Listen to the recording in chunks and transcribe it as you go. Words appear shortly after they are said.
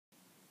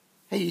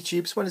Hey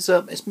YouTubes, what is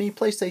up? It's me,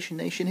 PlayStation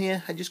Nation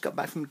here. I just got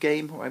back from a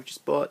game where I've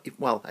just bought,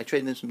 well, I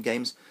traded in some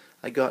games.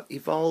 I got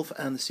Evolve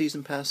and the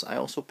Season Pass. I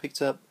also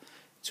picked up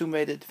Tomb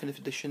Raider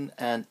Definitive Edition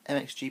and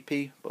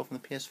MXGP, both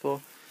on the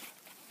PS4.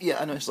 Yeah,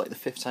 I know it's like the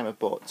 5th time I've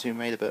bought Tomb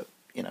Raider, but,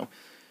 you know.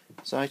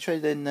 So I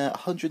traded in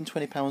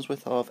 £120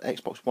 worth of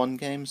Xbox One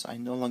games I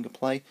no longer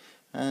play,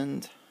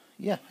 and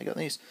yeah, I got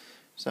these.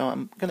 So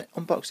I'm going to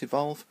unbox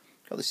Evolve,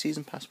 got the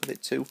Season Pass with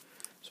it too,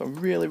 so I'm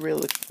really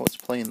looking forward to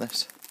playing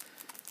this.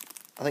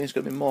 I think it's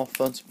going to be more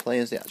fun to play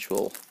as the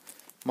actual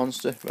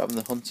monster rather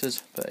than the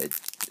hunters, but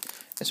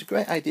it's a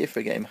great idea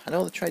for a game. I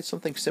know they tried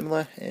something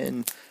similar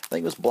in, I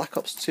think it was Black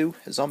Ops 2,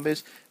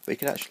 Zombies, where you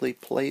could actually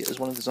play as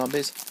one of the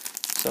zombies.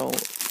 So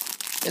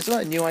it's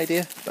not a new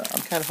idea, but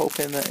I'm kind of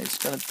hoping that it's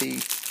going to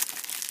be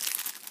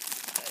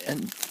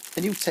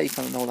a new take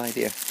on an old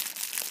idea.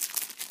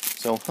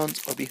 So hunt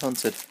or be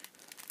hunted,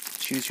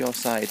 choose your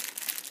side.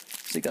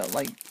 So you got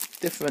like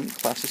different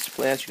classes to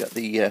play as. You got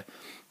the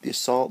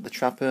assault, the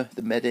trapper,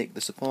 the medic, the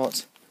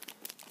support,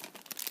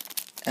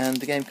 and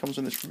the game comes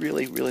with this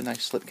really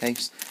nice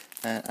slipcase.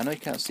 I know you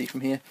can't see from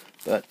here,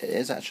 but it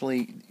is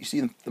actually, you see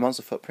the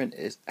monster footprint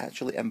is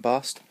actually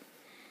embossed.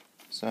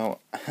 So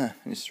I'm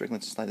just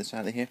struggling to slide this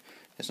out of here.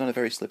 It's not a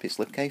very slippy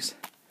slipcase,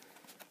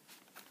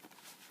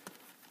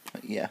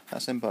 but yeah,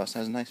 that's embossed. It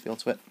has a nice feel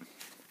to it.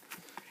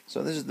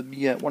 So this is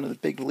the one of the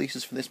big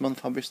releases for this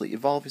month. Obviously,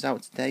 Evolve is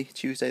out today,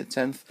 Tuesday the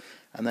 10th,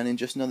 and then in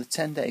just another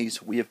 10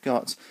 days we have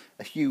got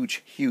a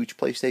huge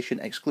PlayStation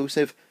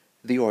exclusive,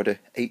 The Order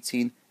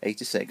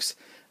 1886.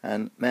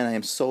 And man, I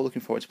am so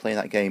looking forward to playing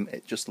that game.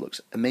 It just looks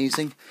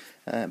amazing.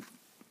 But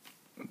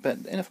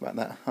enough about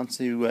that. On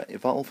to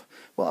Evolve.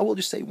 Well, I will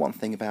just say one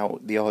thing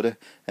about The Order.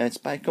 It's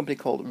by a company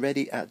called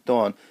Ready at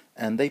Dawn,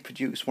 and they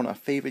produce one of our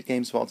favourite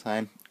games of all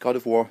time, God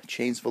of War: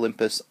 Chains of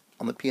Olympus,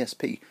 on the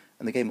PSP.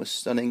 And the game was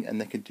stunning, and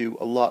they could do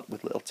a lot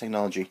with little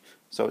technology.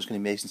 So it's going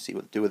to be amazing to see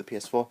what they do with the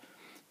PS4.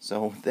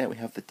 So there we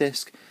have the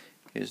disc.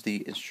 Here's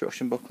the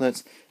instruction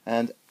booklet,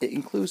 and it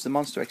includes the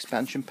monster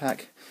expansion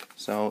pack.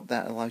 So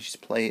that allows you to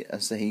play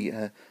as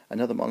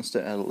another monster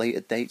at a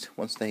later date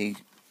once they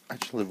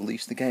actually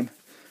release the game.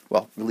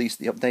 Well, release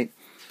the update.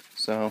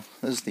 So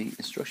there's the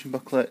instruction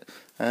booklet.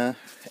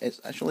 It's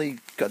actually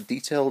got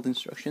detailed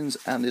instructions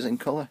and is in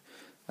colour.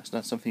 That's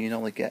not something you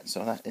normally get,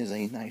 so that is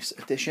a nice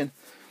addition.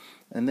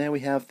 And there we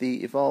have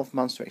the Evolve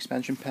Monster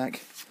Expansion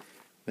Pack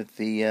with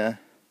the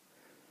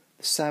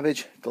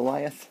Savage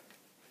Goliath.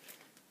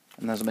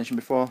 And as I mentioned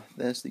before,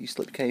 there's the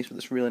slipcase with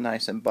this really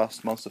nice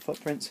embossed monster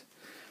footprint.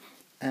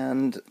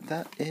 And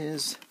that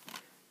is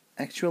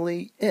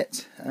actually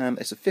it.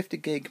 It's a 50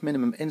 gig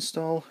minimum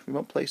install,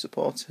 remote play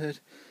supported,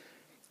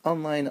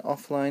 online,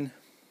 offline.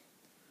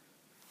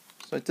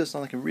 So it does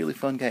sound like a really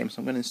fun game, so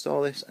I'm going to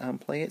install this and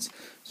play it.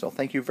 So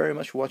thank you very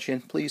much for watching.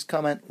 Please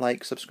comment,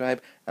 like,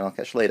 subscribe, and I'll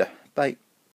catch you later. Bye.